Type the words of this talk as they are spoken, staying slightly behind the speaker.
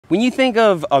When you think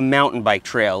of a mountain bike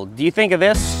trail, do you think of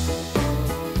this?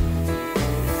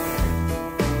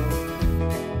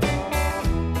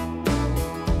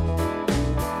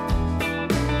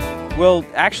 Well,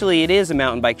 actually, it is a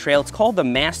mountain bike trail. It's called the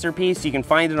Masterpiece. You can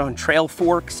find it on Trail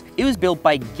Forks. It was built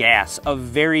by Gas, a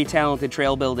very talented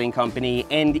trail building company,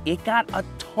 and it got a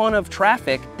ton of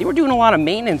traffic. They were doing a lot of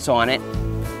maintenance on it.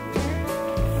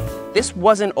 This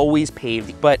wasn't always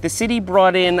paved, but the city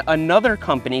brought in another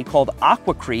company called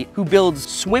Aquacrete who builds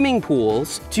swimming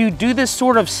pools to do this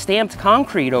sort of stamped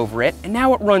concrete over it, and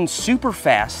now it runs super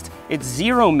fast. It's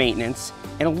zero maintenance,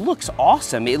 and it looks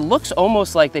awesome. It looks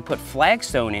almost like they put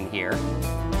flagstone in here.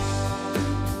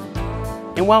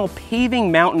 And while paving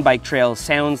mountain bike trails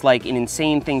sounds like an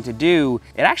insane thing to do,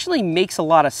 it actually makes a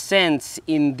lot of sense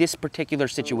in this particular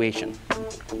situation.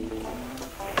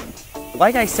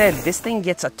 Like I said, this thing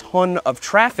gets a ton of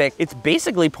traffic. It's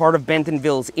basically part of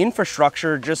Bentonville's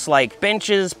infrastructure, just like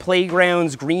benches,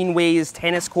 playgrounds, greenways,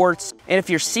 tennis courts. And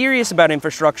if you're serious about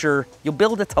infrastructure, you'll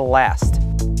build it to last.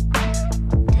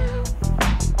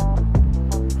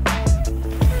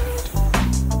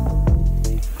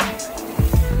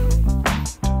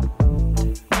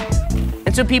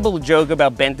 And so people joke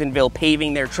about Bentonville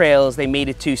paving their trails. They made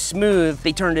it too smooth.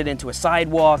 They turned it into a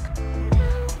sidewalk.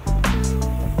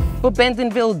 But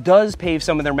Bentonville does pave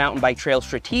some of their mountain bike trails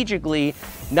strategically,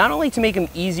 not only to make them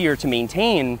easier to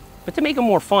maintain, but to make them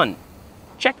more fun.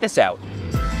 Check this out.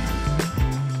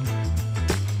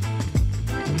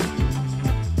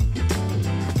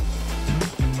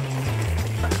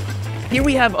 Here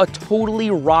we have a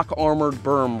totally rock-armored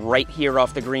berm right here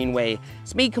off the greenway.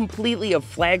 It's made completely of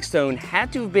flagstone,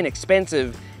 had to have been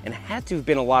expensive, and had to have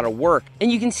been a lot of work.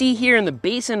 And you can see here in the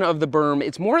basin of the berm,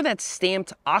 it's more of that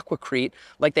stamped aquacrete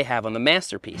like they have on the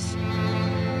Masterpiece.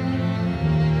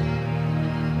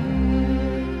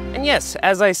 And yes,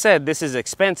 as I said, this is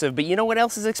expensive, but you know what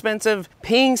else is expensive?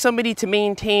 Paying somebody to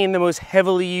maintain the most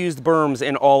heavily used berms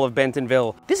in all of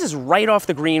Bentonville. This is right off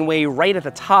the greenway, right at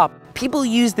the top. People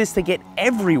use this to get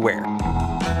everywhere.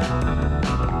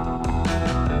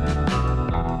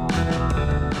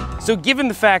 So given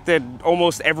the fact that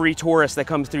almost every tourist that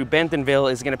comes through Bentonville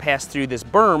is gonna pass through this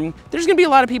berm, there's gonna be a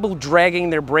lot of people dragging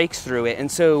their brakes through it. And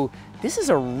so this is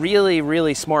a really,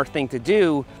 really smart thing to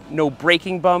do. No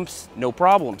braking bumps, no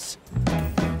problems.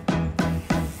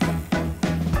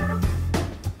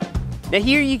 Now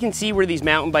here you can see where these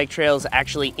mountain bike trails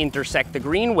actually intersect the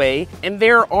greenway, and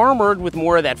they're armored with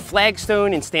more of that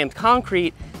flagstone and stamped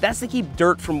concrete. That's to keep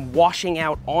dirt from washing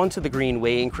out onto the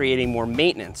greenway and creating more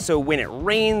maintenance. So when it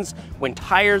rains, when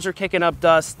tires are kicking up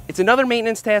dust, it's another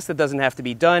maintenance task that doesn't have to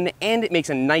be done, and it makes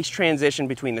a nice transition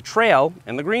between the trail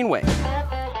and the greenway.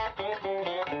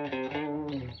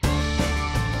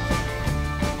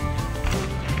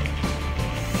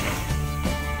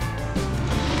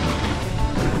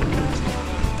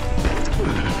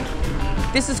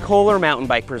 This is Kohler Mountain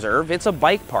Bike Preserve. It's a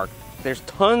bike park. There's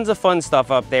tons of fun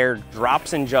stuff up there,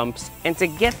 drops and jumps. And to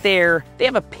get there, they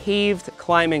have a paved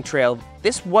climbing trail.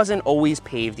 This wasn't always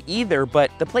paved either,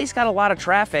 but the place got a lot of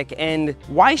traffic, and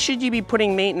why should you be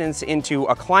putting maintenance into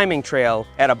a climbing trail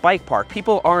at a bike park?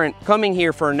 People aren't coming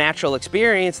here for a natural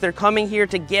experience. They're coming here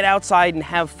to get outside and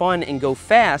have fun and go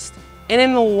fast. And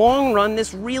in the long run,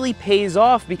 this really pays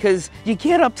off because you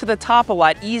get up to the top a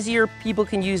lot easier. People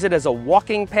can use it as a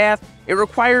walking path. It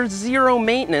requires zero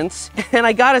maintenance. And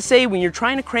I gotta say, when you're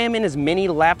trying to cram in as many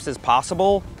laps as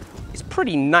possible, it's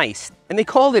pretty nice. And they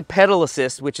called it pedal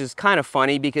assist, which is kind of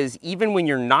funny because even when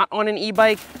you're not on an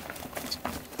e-bike, it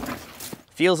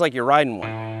feels like you're riding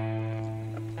one.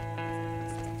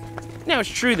 Now, it's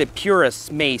true that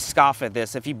purists may scoff at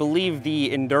this. If you believe the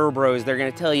Enduro Bros, they're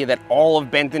gonna tell you that all of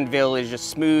Bentonville is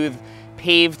just smooth,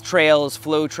 paved trails,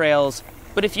 flow trails.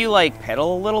 But if you like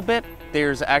pedal a little bit,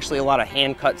 there's actually a lot of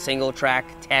hand-cut single track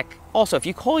tech. Also, if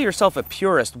you call yourself a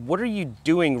purist, what are you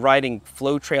doing riding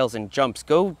flow trails and jumps?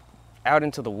 Go out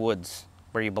into the woods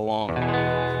where you belong.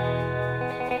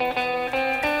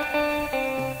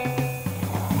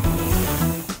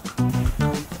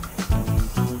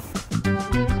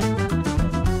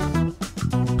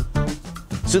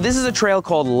 So this is a trail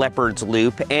called Leopard's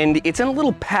Loop, and it's in a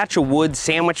little patch of woods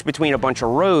sandwiched between a bunch of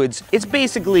roads. It's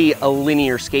basically a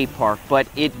linear skate park, but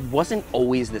it wasn't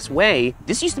always this way.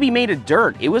 This used to be made of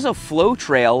dirt. It was a flow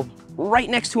trail right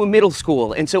next to a middle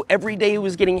school, and so every day it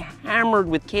was getting hammered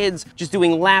with kids just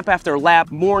doing lap after lap,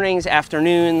 mornings,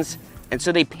 afternoons, and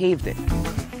so they paved it.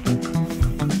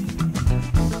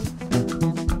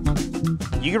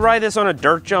 You can ride this on a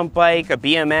dirt jump bike, a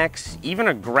BMX, even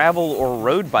a gravel or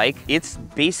road bike. It's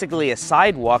basically a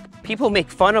sidewalk. people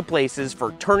make fun of places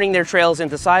for turning their trails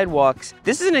into sidewalks.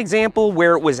 This is an example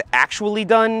where it was actually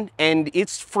done, and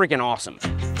it's freaking awesome.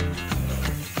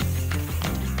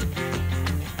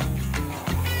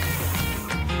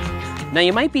 Now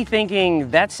you might be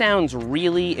thinking, that sounds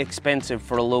really expensive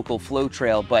for a local flow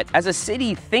trail, but as a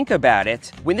city, think about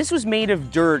it. When this was made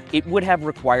of dirt, it would have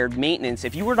required maintenance.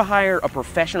 If you were to hire a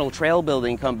professional trail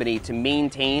building company to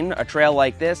maintain a trail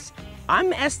like this,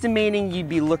 I'm estimating you'd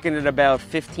be looking at about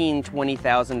 $15,000 to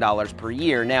 $20,000 per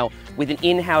year. Now, with an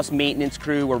in-house maintenance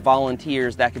crew or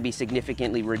volunteers, that could be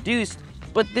significantly reduced.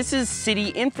 But this is city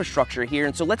infrastructure here,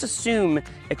 and so let's assume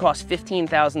it costs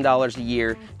 $15,000 a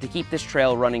year to keep this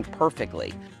trail running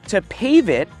perfectly. To pave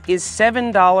it is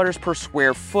 $7 per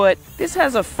square foot. This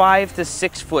has a 5 to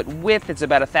 6 foot width. It's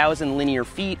about 1,000 linear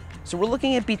feet. So we're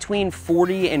looking at between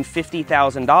 $40,000 and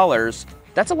 $50,000.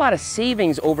 That's a lot of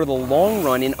savings over the long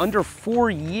run. In under 4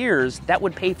 years, that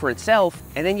would pay for itself.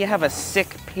 And then you have a sick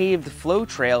paved flow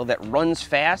trail that runs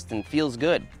fast and feels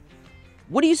good.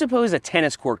 What do you suppose a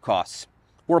tennis court costs?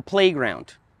 Or a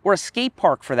playground, or a skate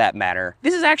park for that matter?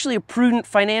 This is actually a prudent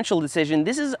financial decision.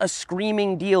 This is a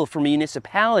screaming deal for a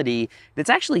municipality that's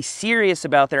actually serious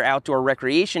about their outdoor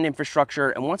recreation infrastructure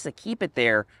and wants to keep it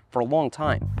there for a long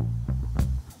time.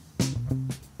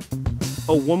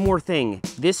 Oh, one more thing.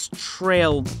 This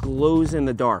trail glows in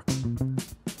the dark.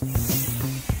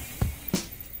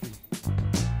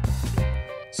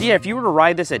 So yeah, if you were to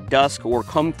ride this at dusk or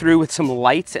come through with some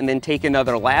lights and then take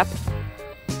another lap,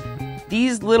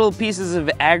 these little pieces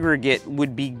of aggregate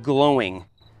would be glowing,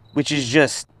 which is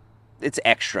just, it's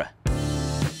extra.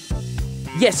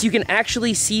 Yes, you can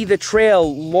actually see the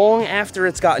trail long after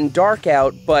it's gotten dark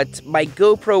out, but my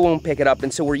GoPro won't pick it up,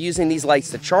 and so we're using these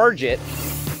lights to charge it.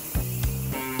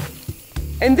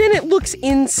 And then it looks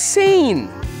insane.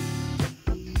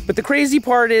 But the crazy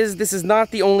part is, this is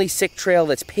not the only sick trail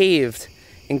that's paved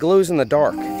and glows in the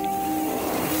dark.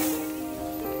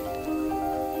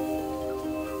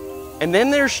 And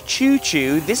then there's Choo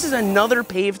Choo. This is another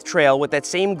paved trail with that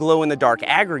same glow-in-the-dark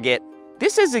aggregate.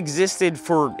 This has existed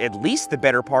for at least the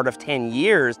better part of 10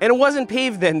 years, and it wasn't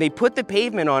paved then. They put the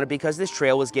pavement on it because this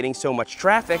trail was getting so much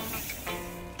traffic.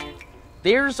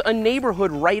 There's a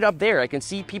neighborhood right up there. I can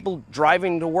see people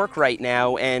driving to work right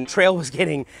now, and trail was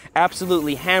getting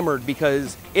absolutely hammered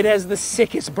because it has the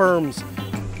sickest berms.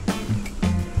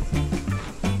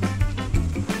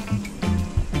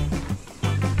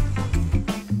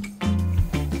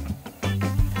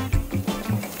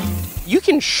 You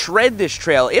can shred this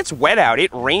trail. It's wet out.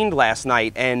 It rained last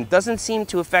night and doesn't seem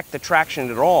to affect the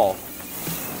traction at all.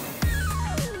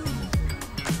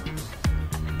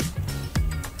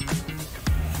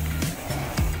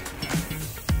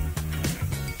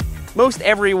 Most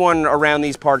everyone around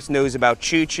these parts knows about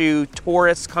Choo Choo.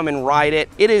 Tourists come and ride it.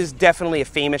 It is definitely a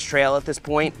famous trail at this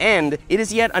point, and it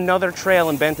is yet another trail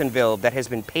in Bentonville that has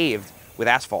been paved with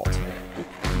asphalt.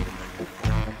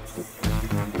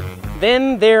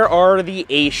 Then there are the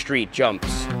A Street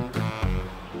jumps.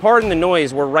 Pardon the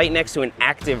noise, we're right next to an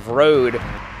active road.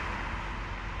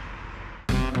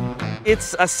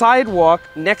 It's a sidewalk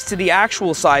next to the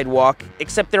actual sidewalk,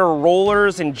 except there are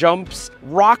rollers and jumps,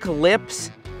 rock lips.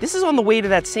 This is on the way to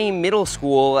that same middle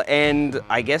school, and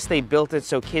I guess they built it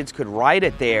so kids could ride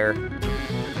it there.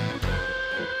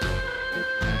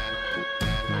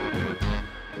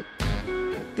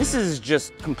 This is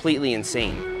just completely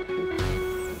insane.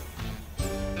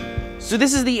 So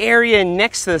this is the area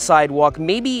next to the sidewalk.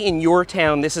 Maybe in your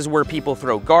town, this is where people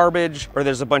throw garbage, or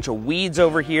there's a bunch of weeds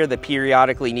over here that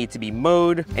periodically need to be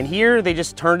mowed. And here, they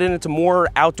just turned it into more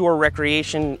outdoor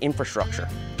recreation infrastructure.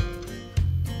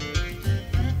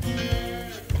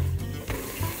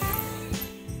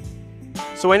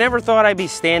 So I never thought I'd be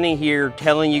standing here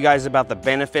telling you guys about the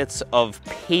benefits of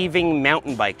paving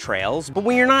mountain bike trails, but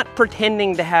when you're not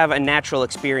pretending to have a natural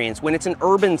experience, when it's an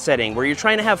urban setting where you're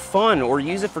trying to have fun or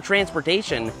use it for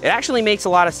transportation, it actually makes a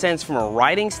lot of sense from a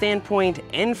riding standpoint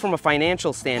and from a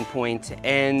financial standpoint,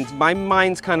 and my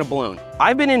mind's kind of blown.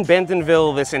 I've been in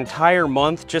Bentonville this entire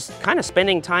month, just kind of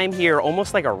spending time here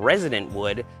almost like a resident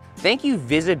would. Thank you,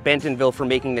 Visit Bentonville, for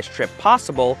making this trip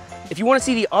possible. If you want to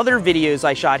see the other videos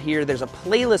I shot here, there's a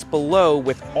playlist below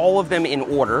with all of them in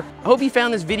order. I hope you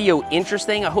found this video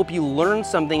interesting. I hope you learned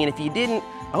something, and if you didn't,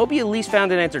 I hope you at least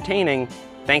found it entertaining.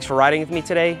 Thanks for riding with me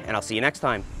today, and I'll see you next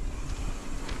time.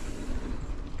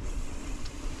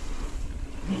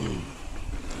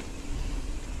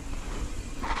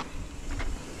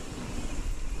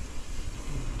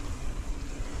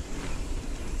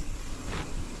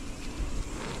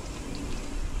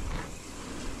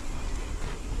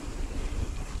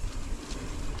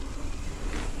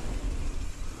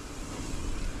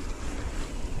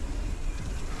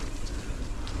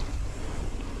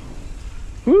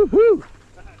 Woohoo!